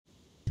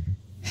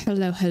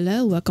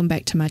Hello, welcome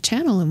back to my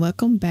channel and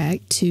welcome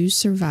back to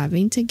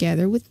Surviving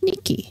Together with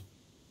Nikki.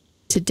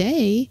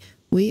 Today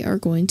we are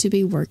going to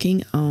be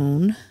working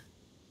on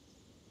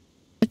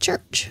a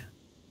church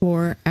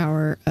for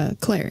our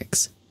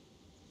clerics,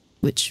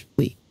 which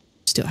we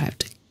still have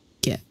to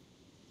get.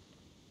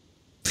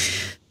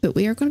 But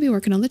we are going to be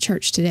working on the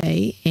church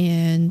today,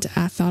 and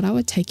I thought I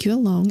would take you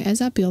along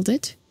as I build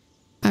it.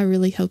 I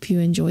really hope you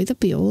enjoy the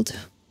build.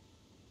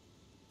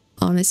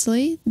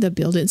 Honestly, the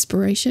build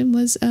inspiration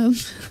was a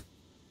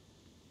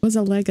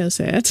Lego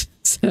set.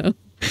 So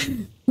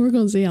we're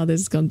going to see how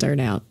this is going to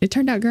turn out. It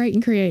turned out great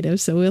and creative,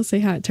 so we'll see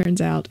how it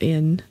turns out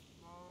in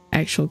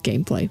actual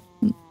gameplay.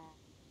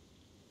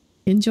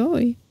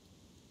 Enjoy.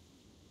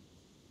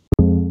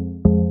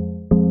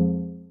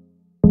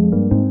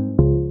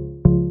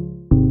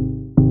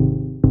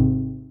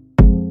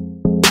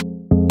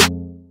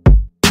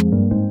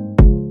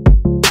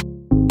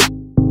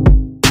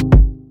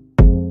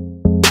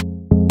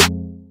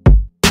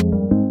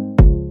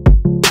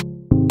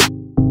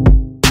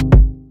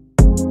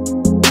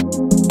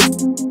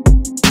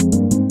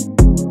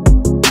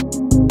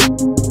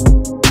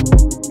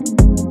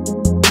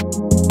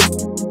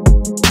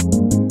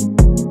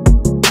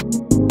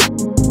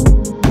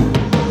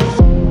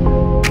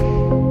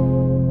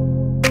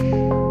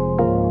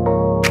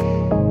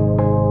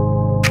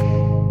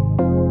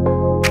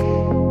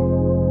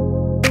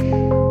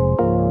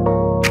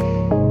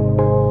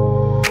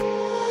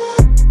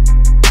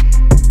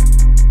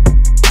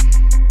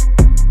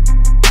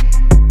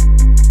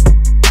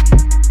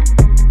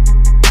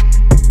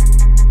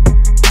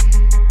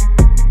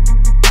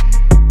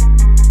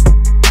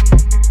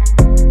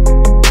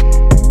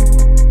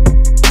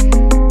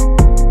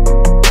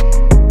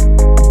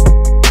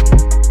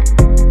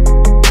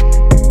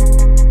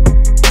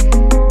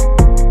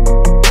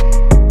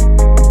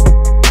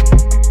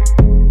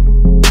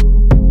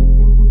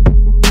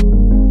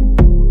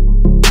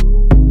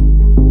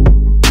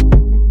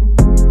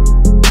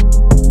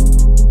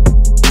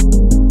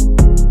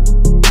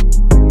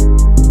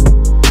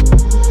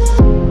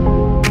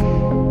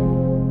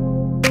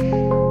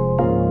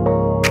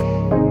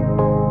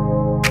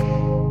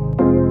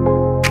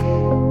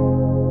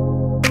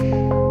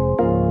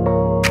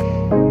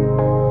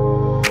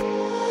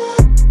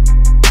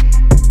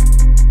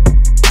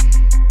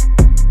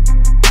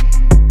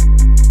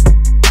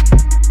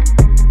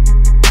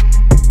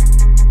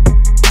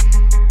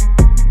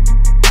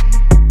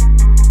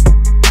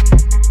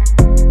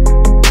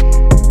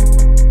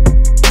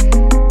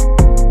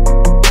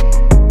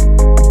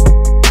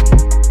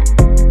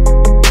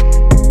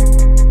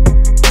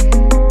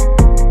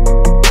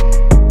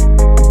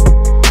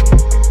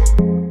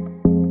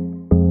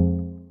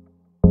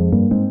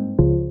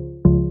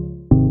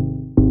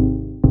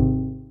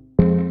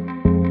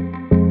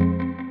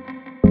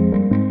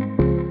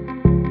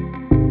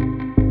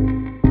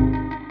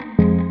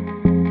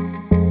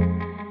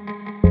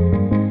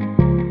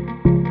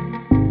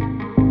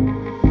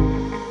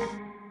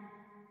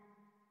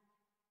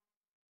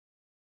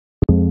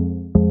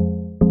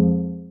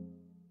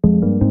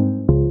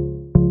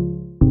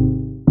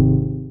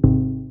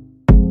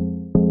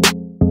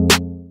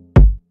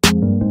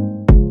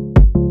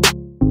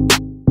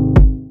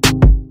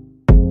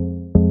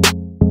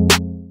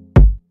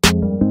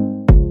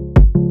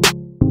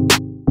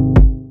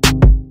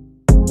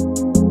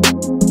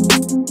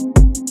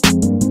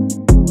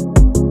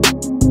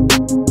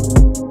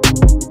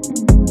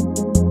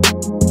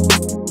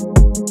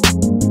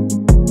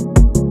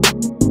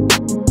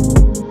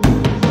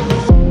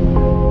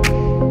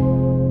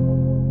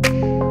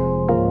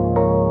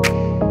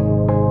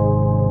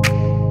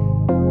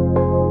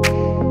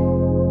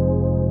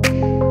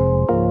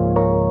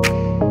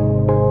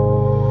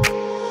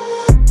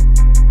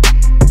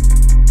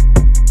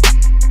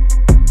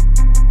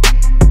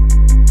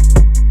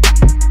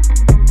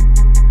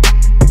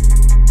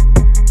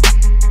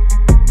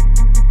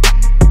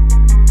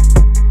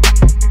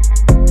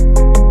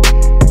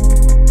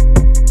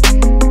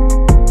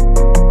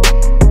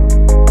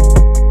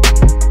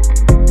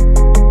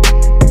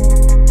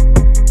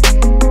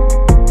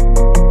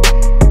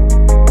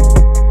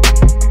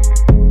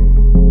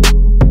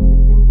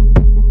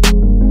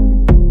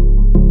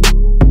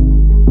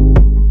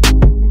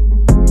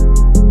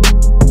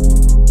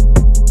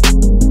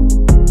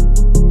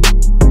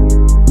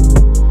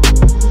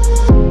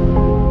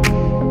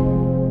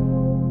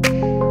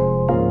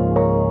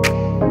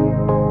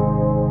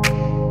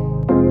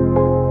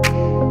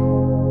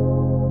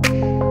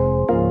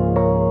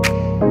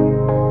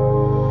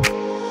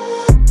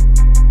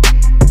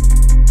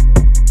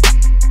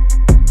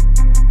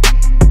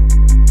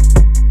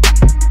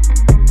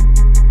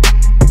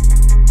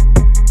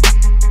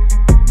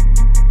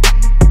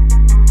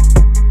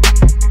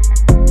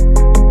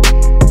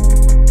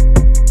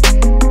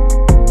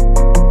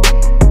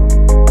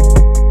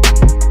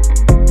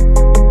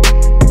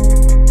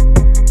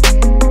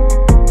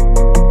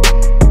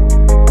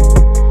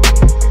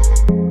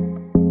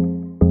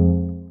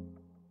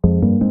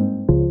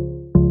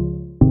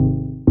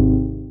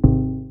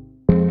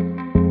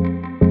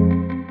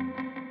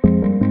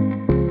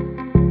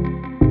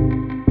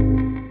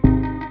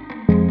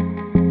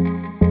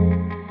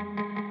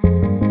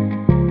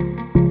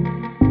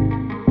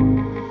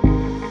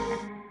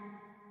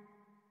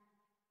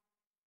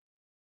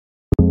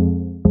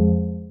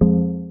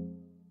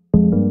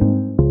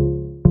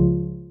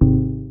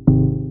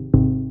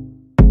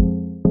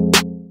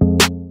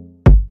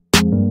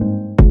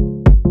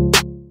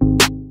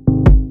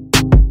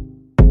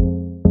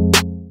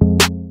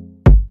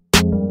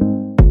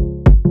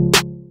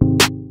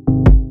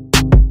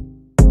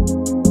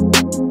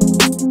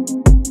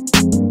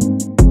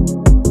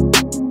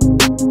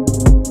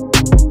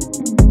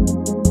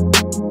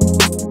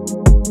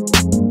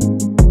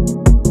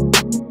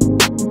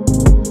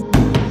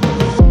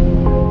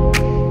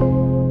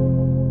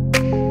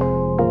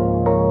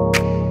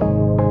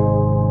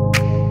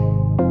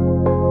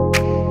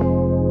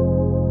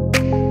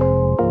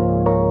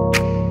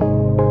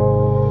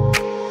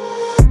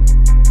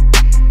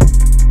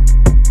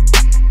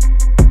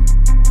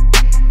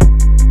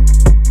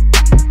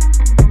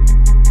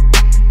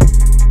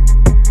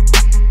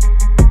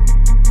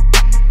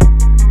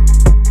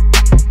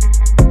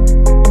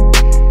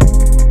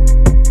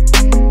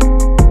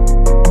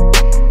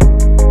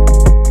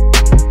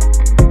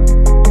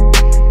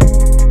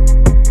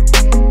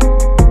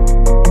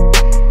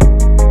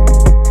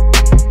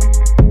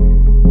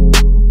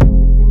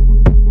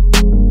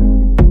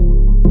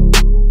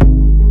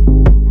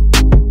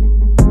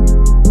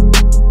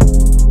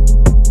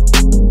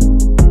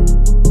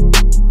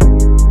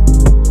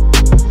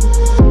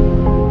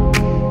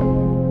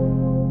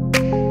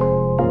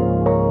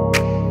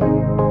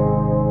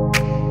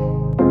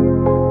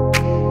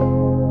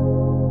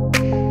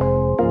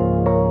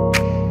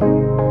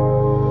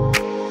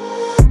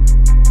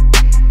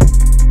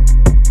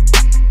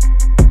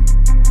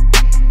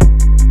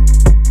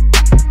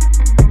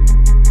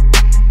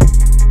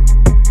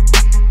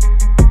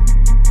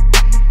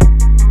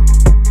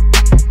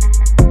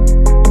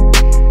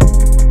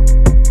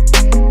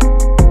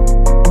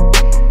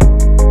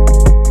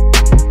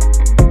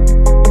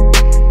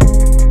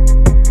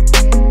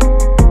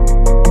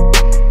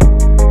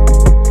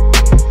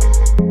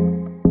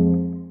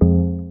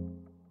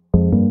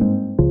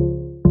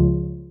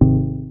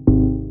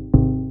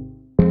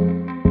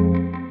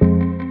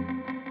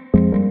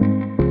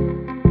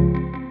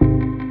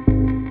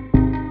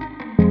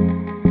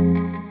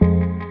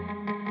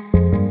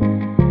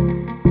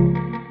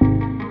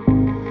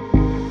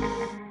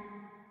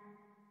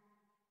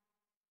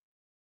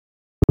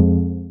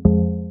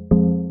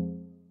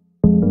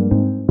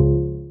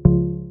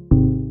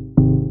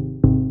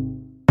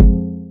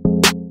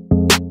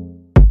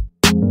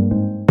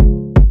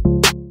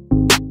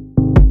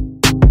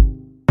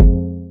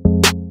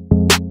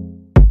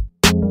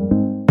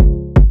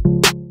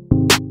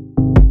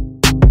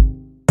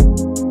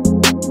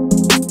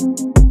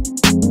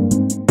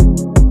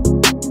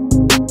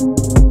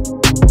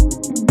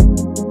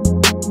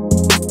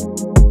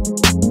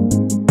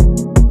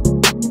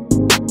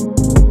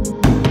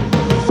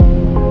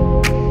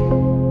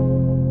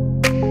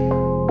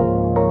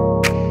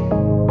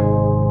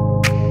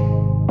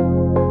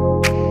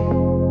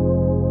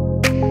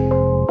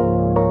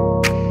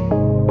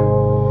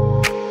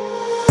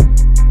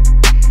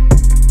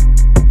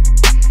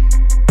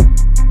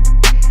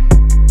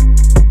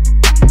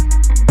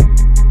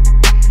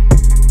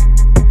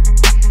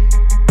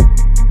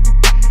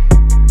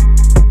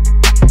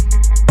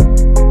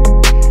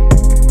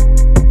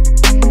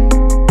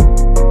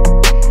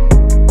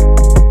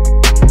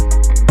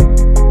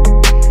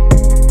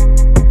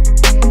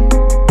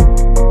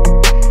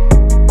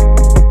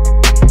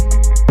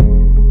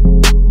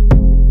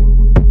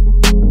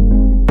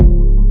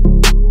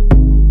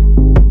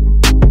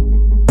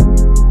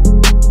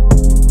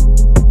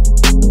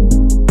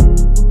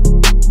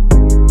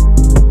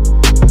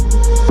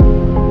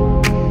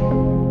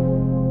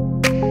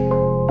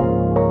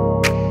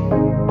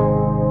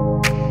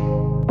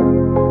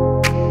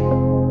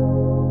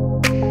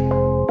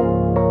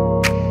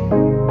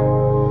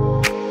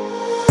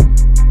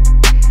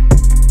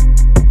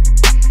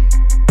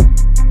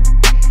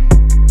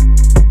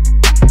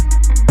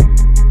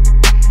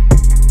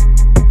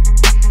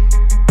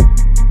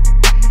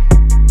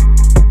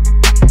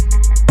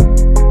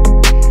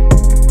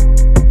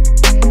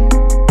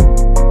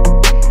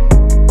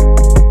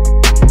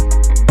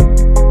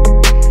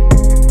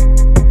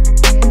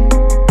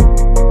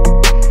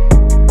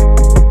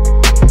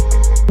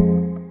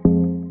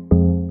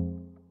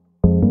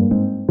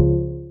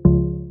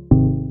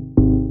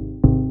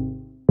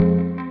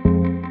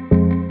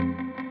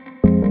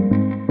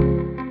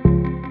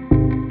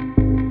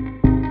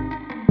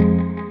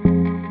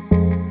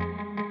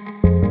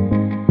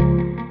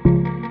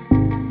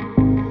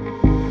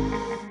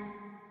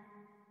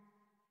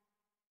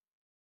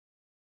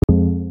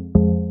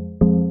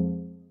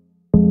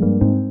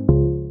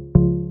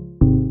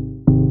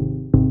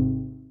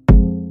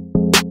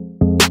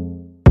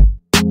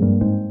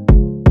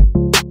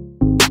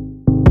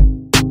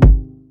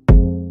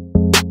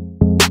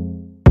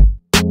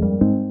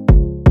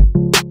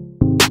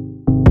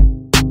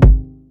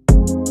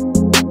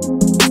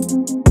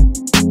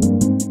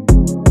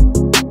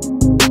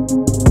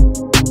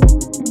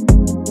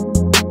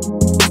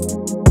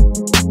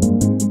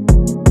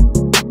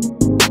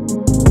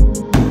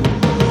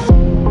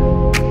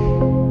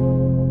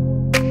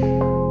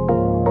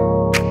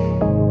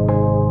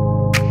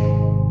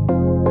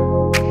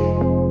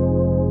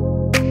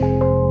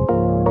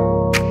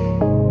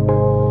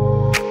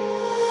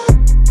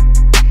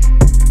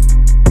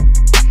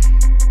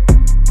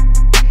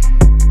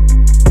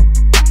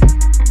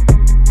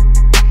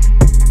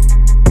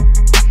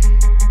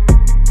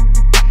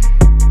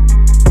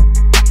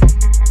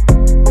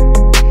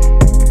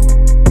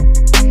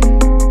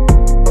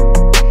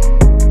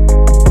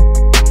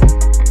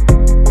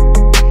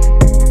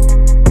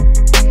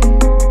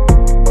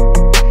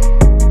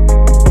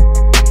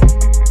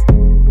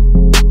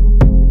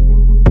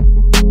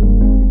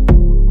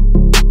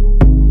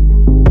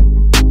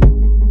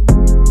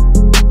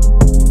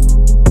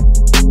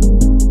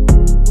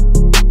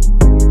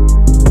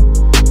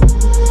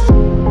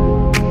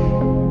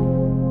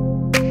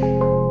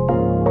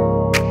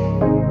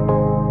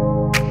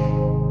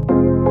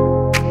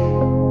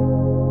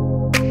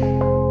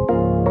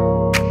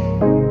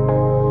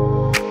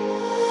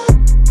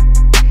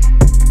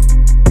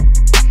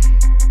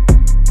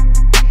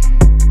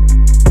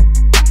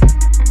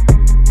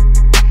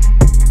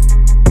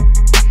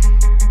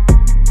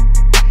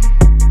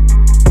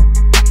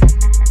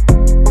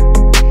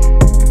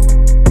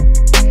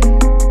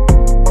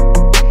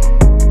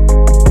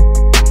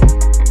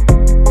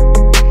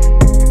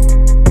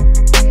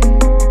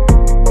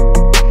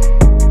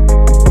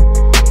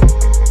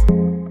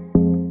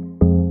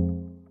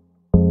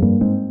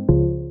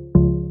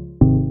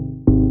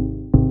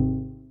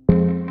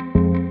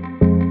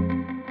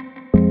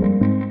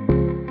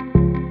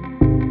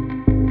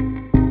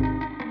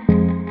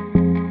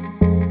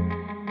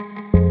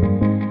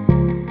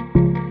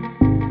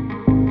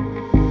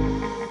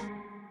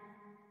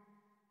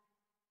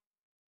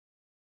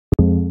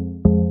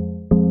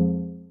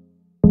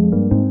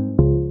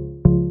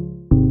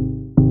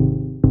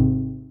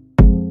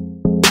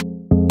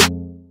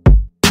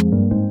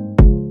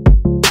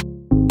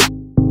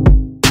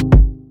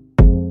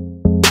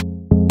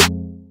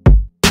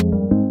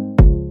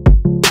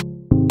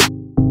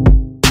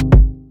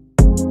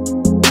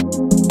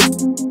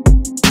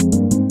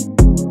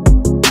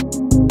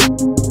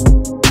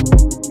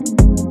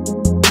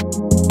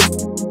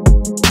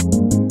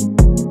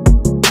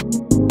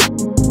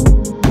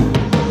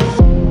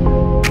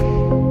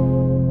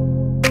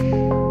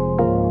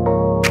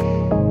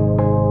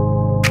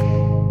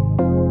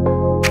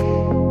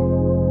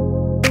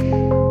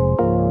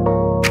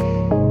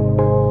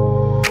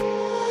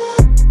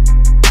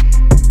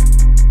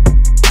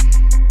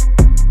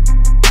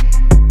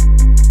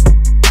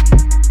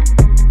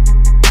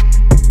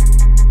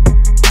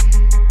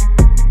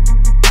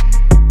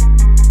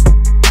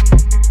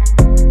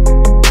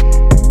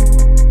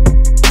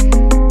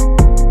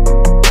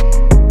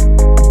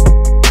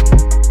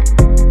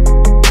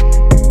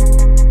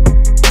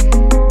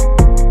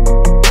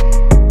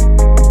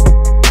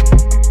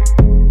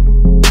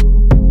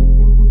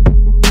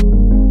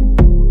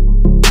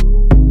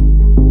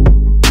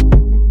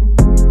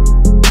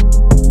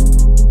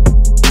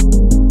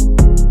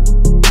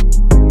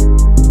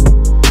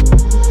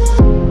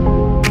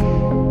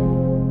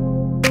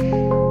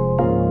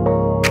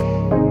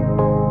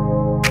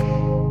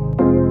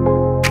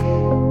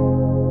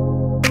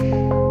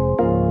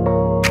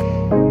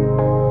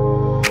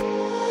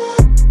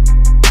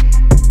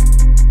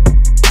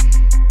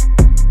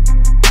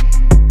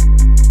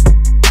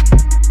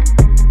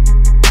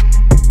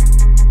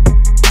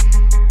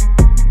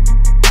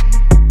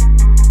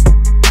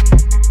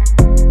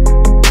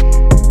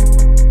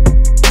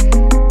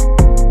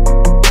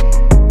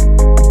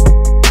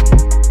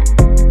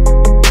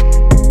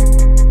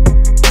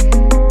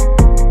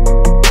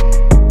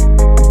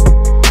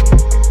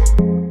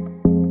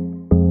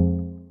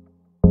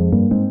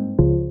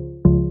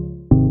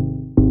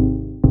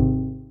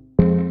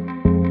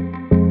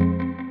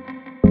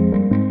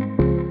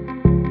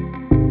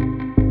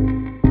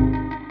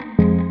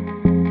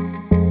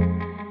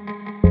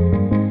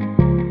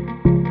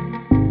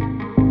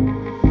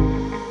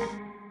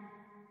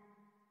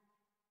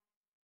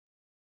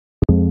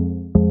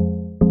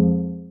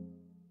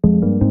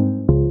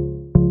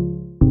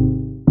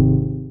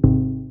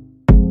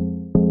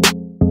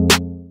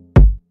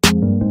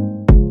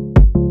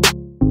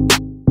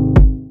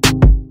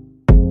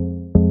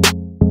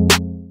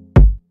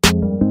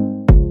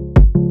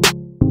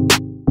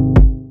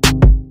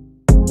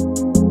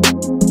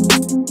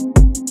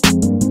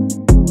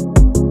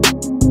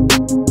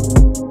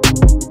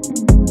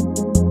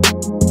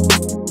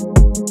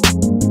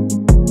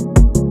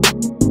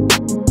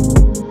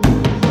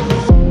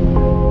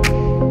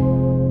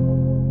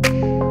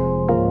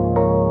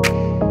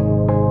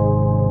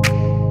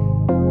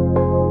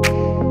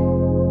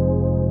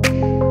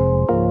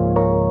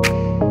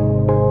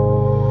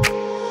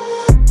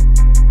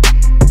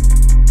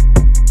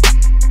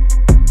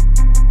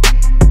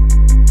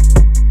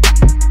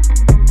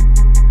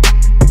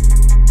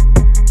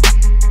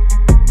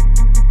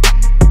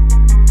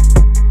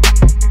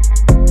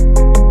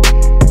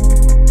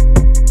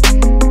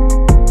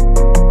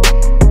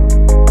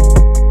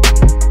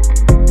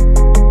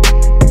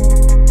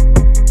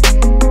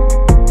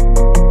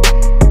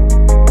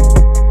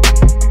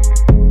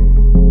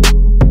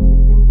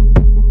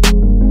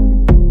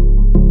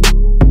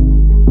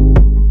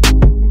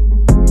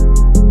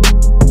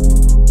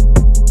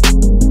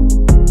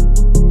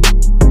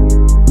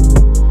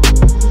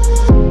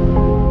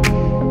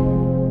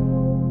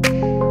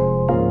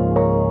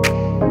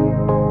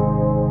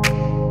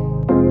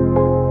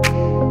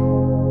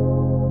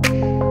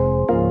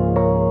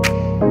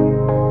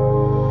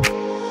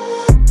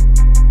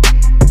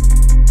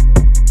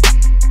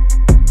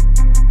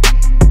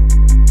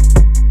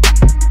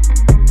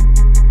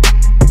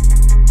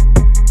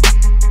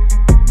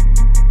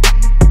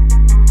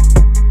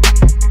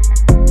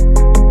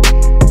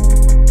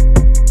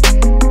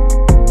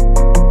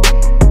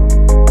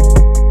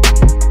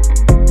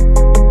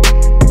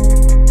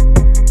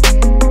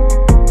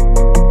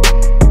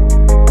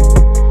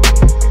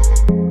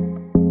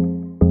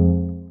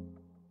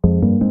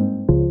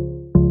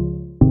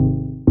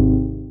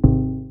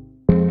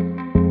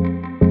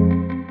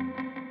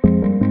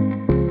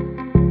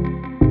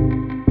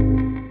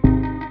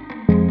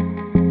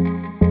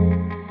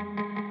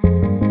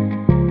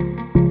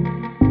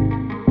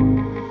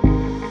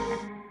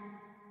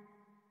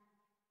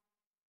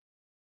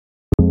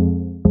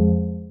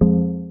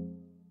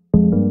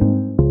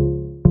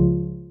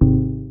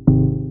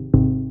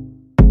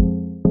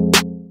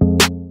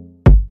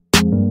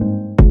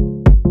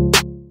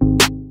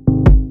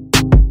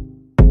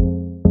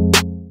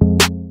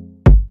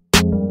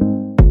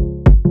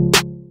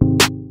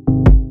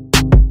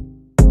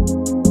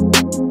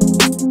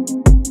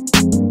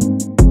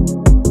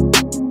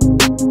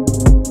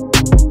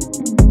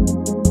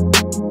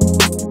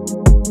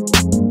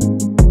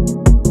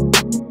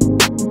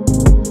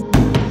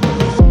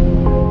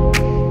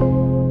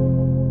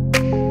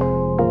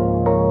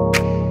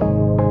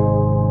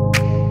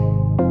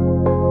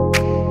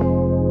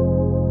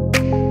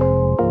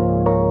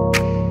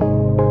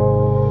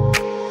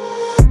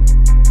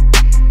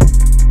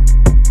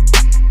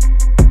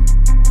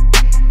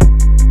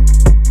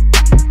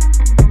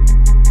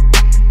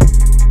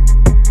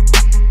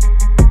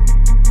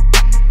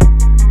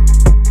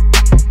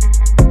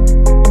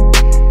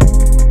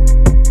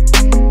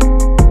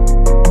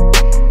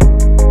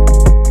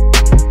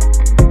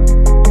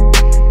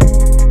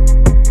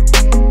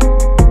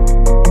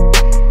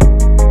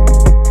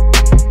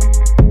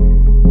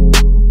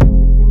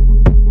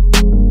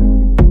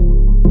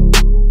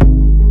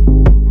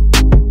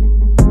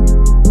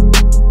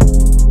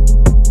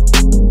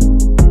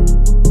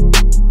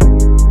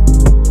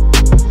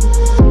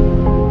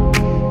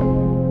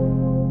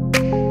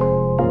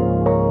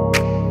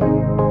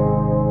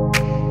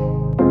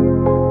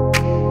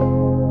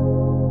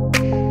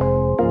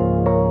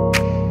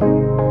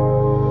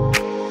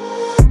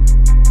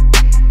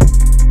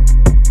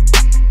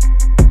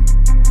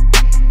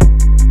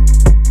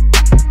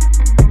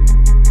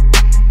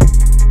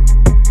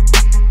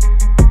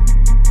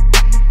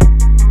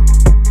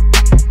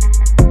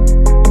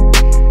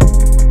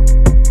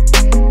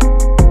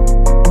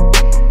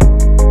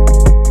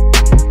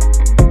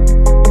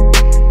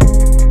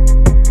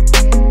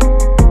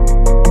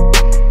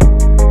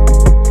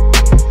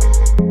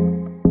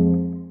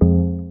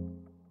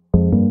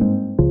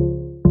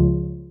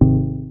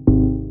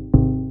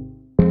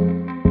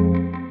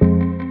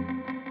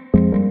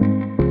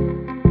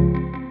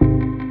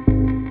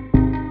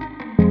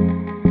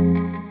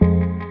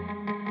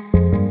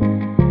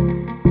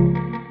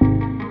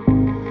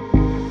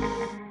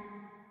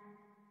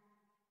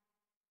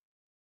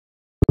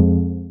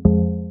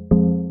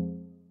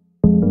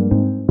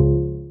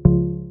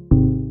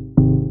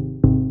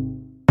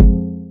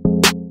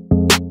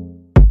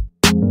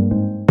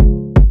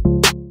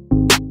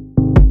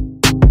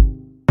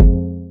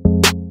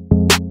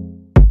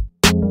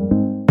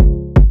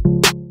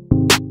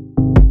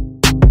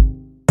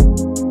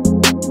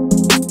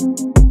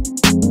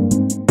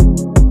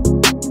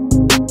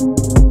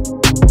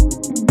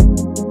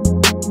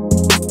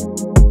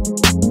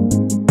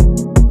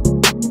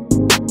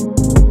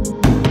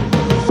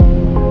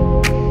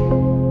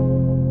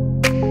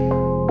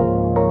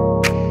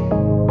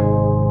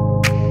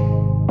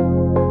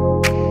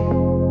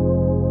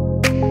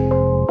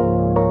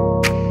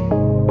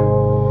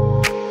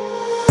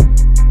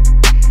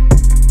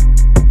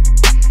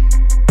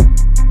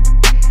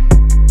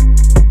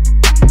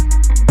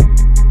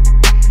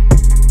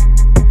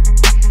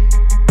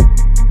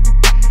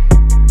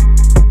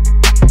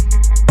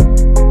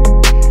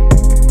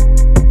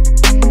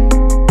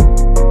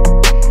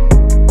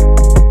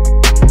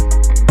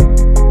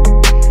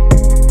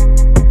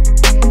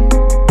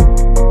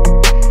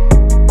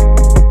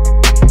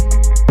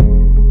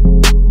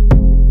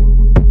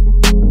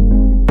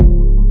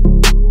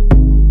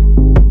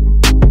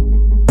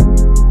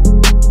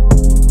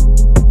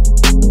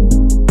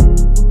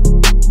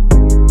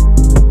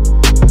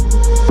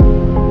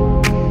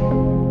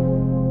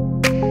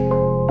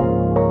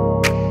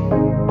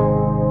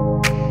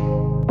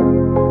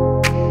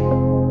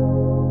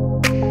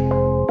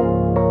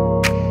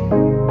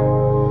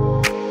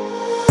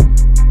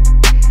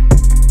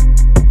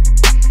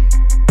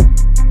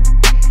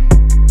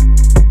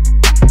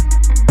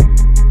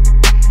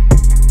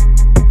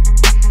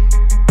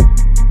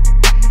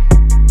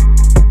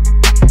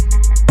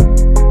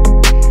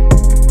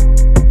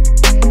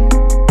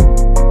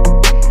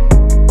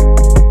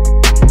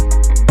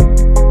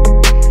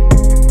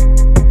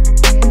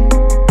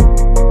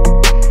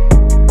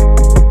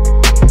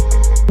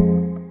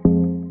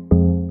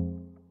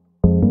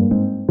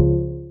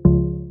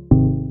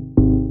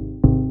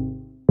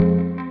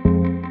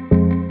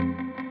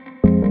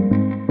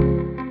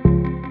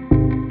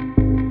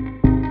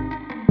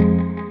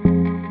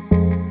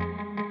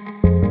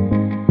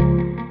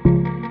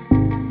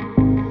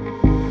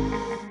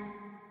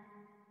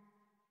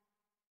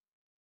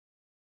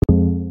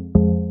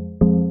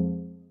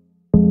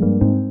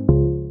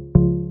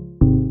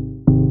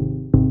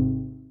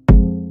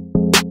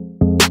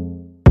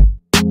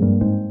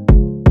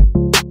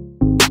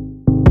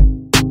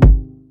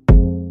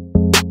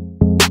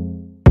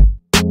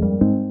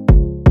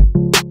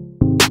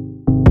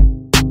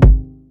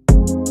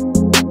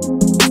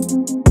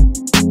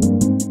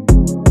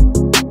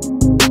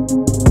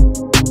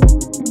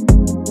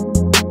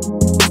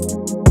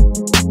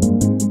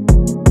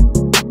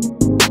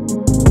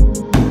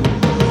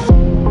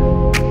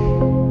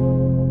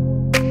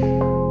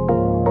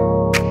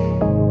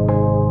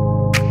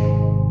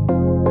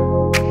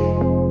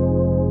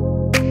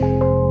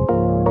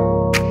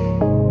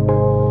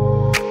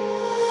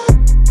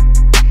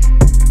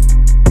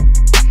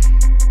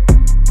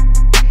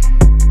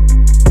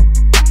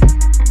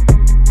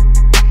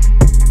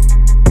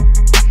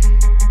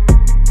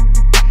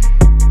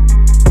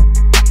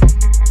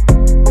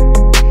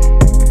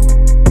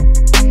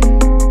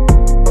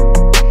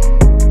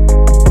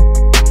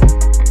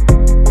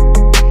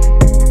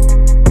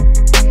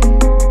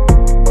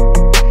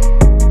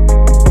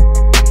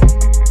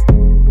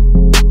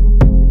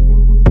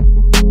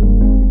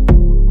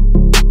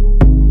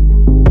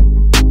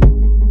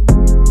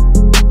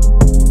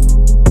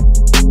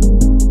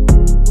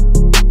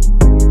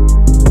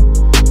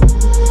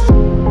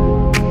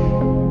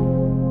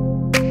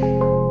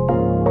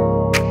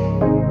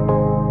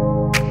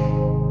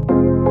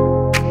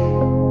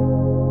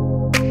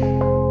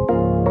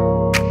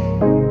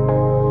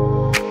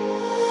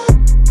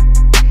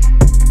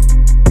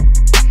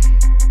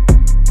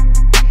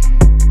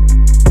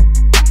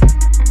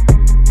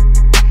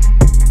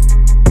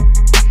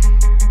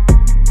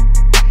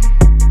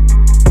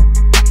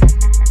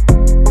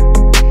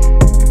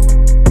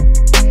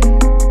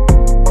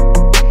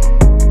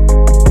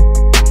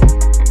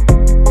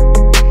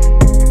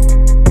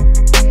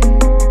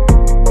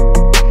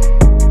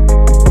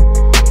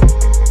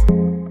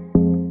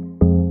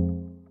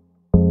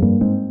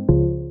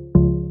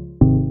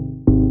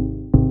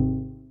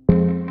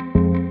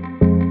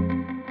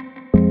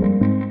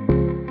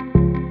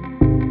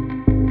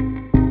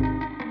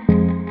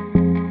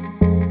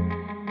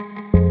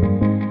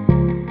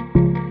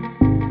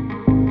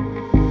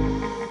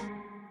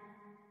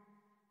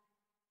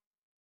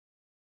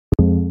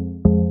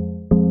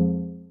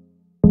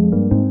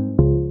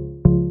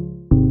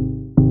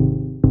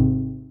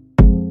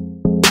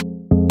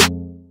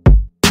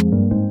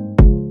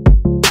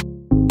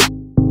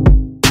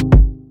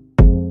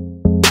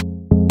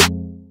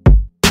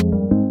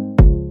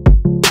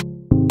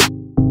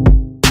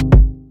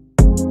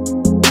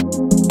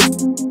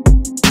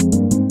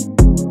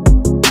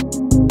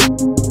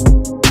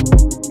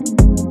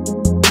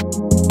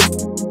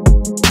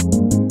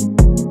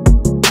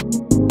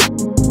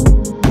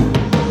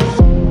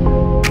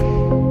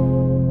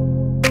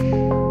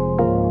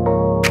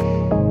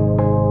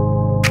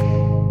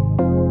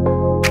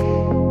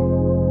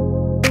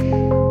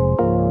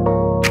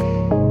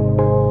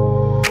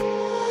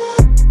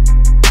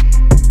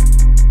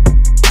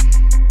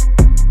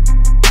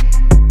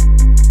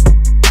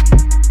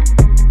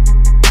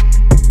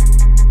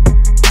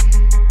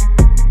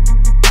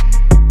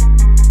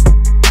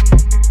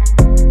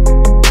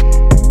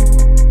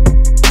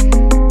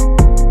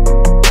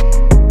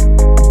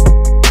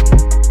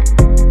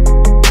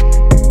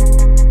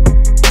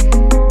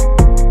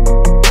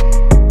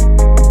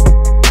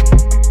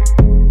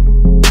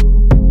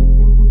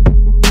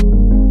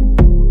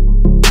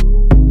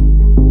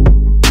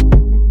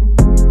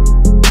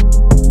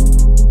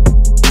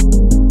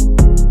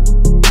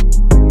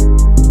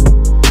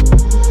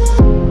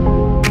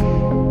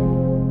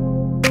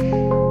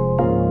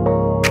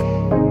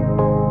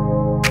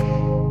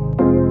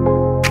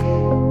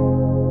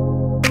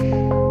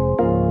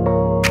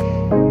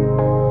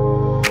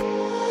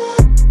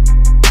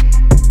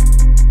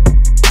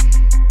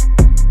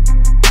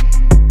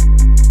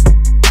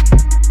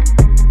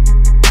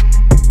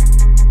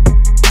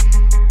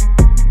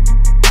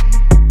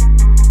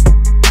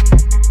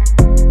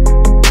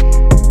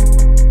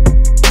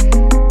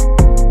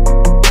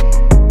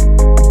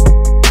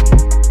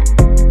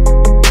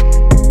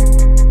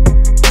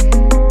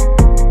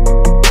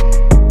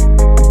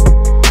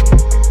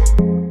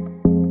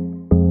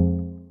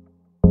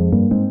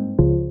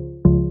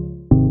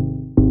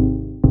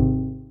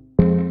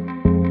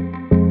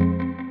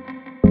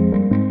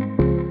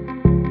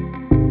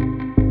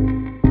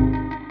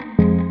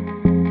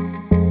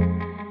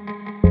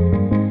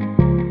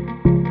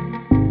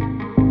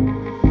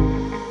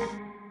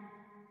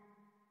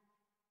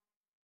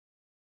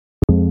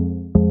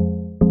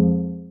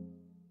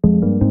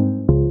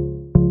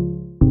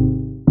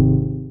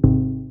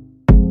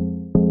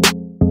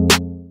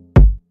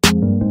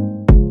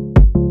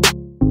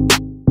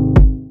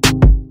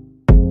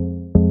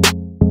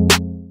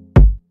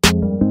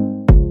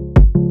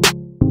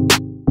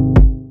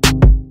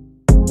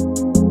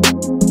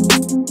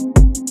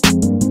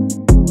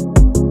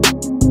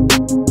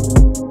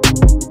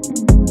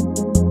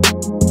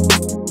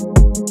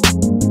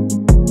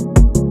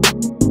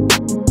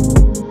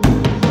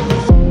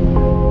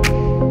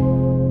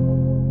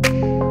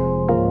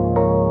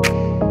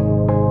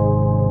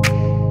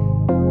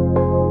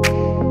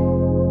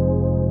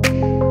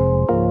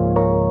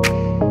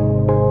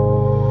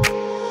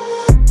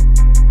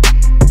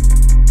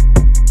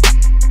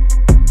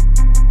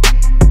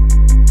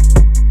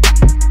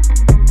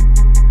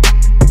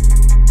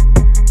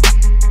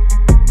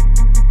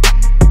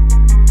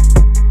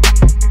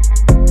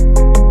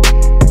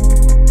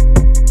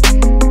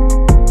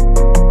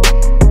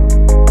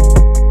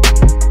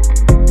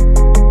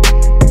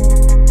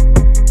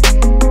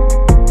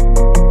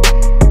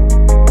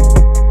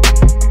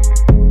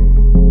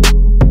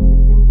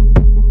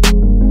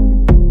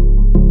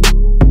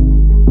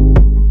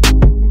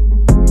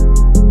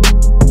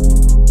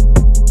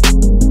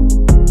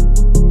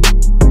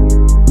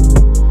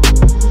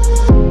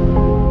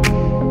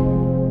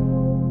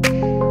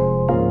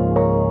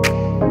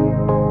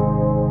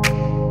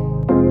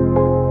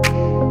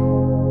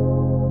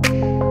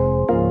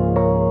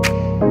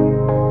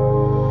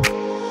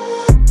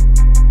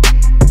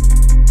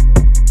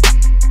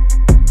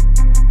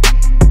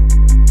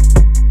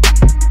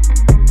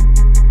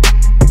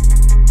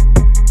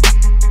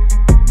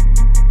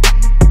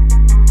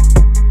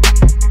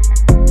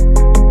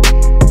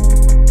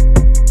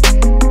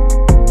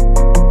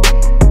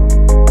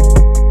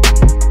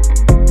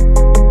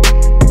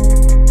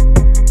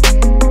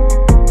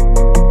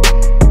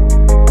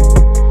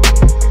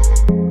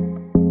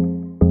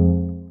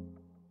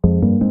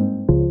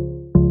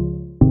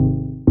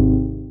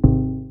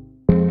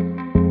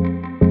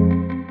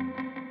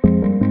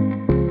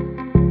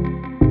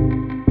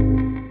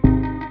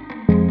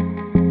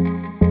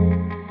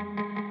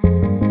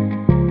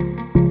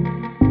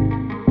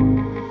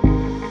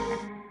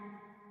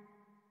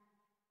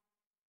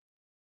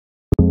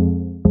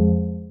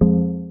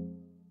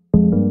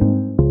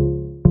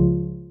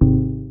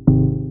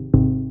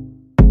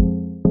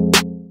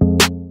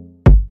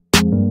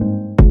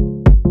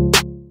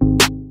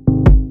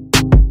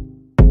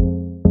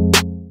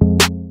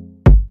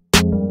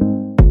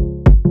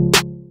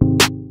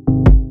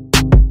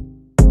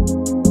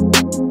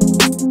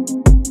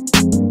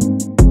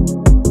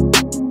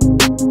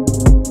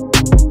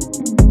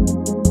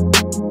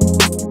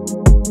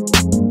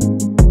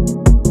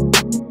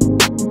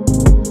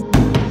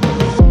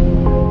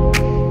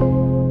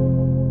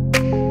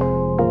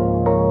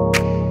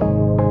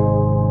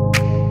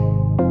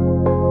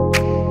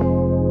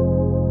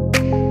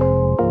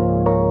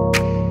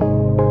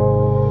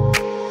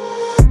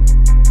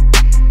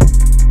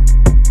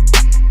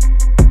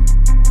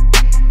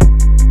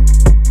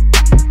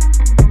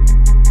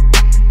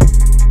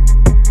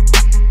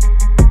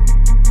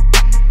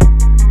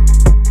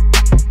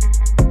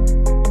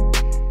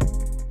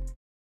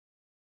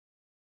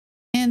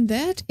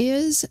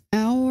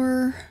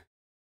 our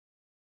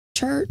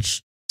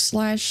church /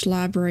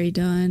 library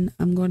done.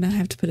 I'm going to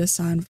have to put a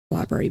sign for the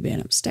library being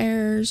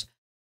upstairs,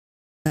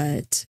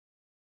 but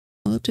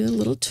I'll do a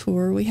little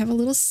tour. We have a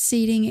little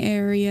seating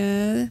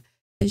area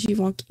as you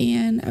walk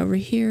in. Over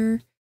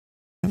here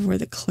of where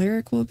the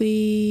cleric will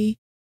be.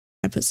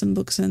 I put some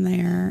books in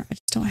there. I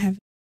just don't have,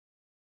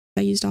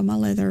 I used all my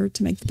leather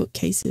to make the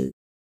bookcases.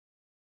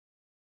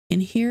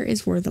 And here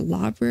is where the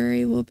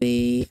library will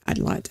be. I'd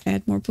like to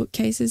add more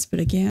bookcases, but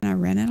again, I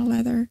ran out of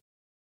leather.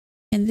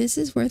 And this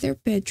is where their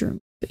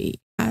bedroom will be.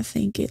 I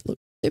think it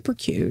looks super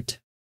cute.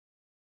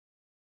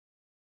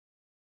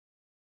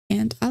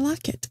 And I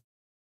like it.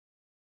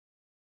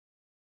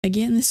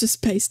 Again, this is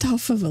based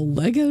off of a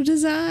Lego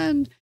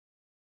design.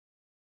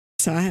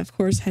 So I, of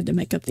course, had to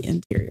make up the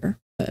interior.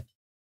 But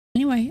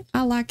anyway,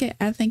 I like it.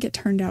 I think it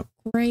turned out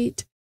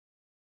great.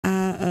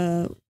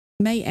 I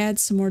may add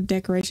some more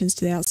decorations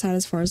to the outside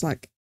as far as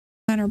like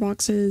planter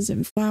boxes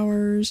and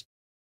flowers.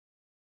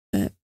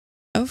 But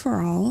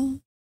overall,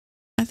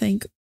 I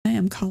think I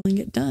am calling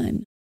it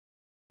done.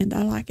 And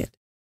I like it.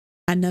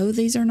 I know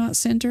these are not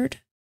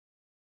centered,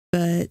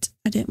 but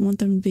I didn't want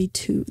them to be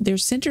too, they're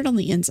centered on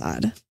the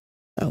inside.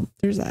 So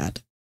there's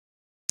that.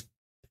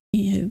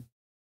 Anywho,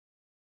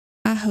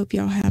 I hope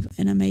y'all have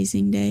an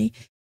amazing day.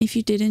 If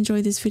you did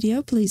enjoy this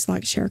video, please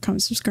like, share,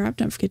 comment, subscribe.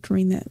 Don't forget to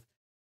ring that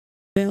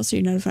bell so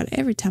you're notified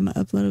every time I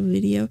upload a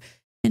video.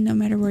 And no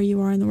matter where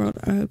you are in the world,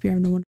 I hope you're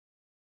having a wonderful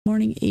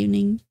morning,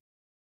 evening,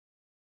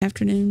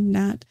 afternoon,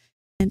 night.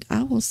 And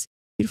I will see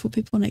beautiful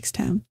people next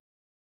time.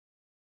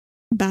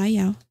 Bye,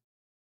 y'all.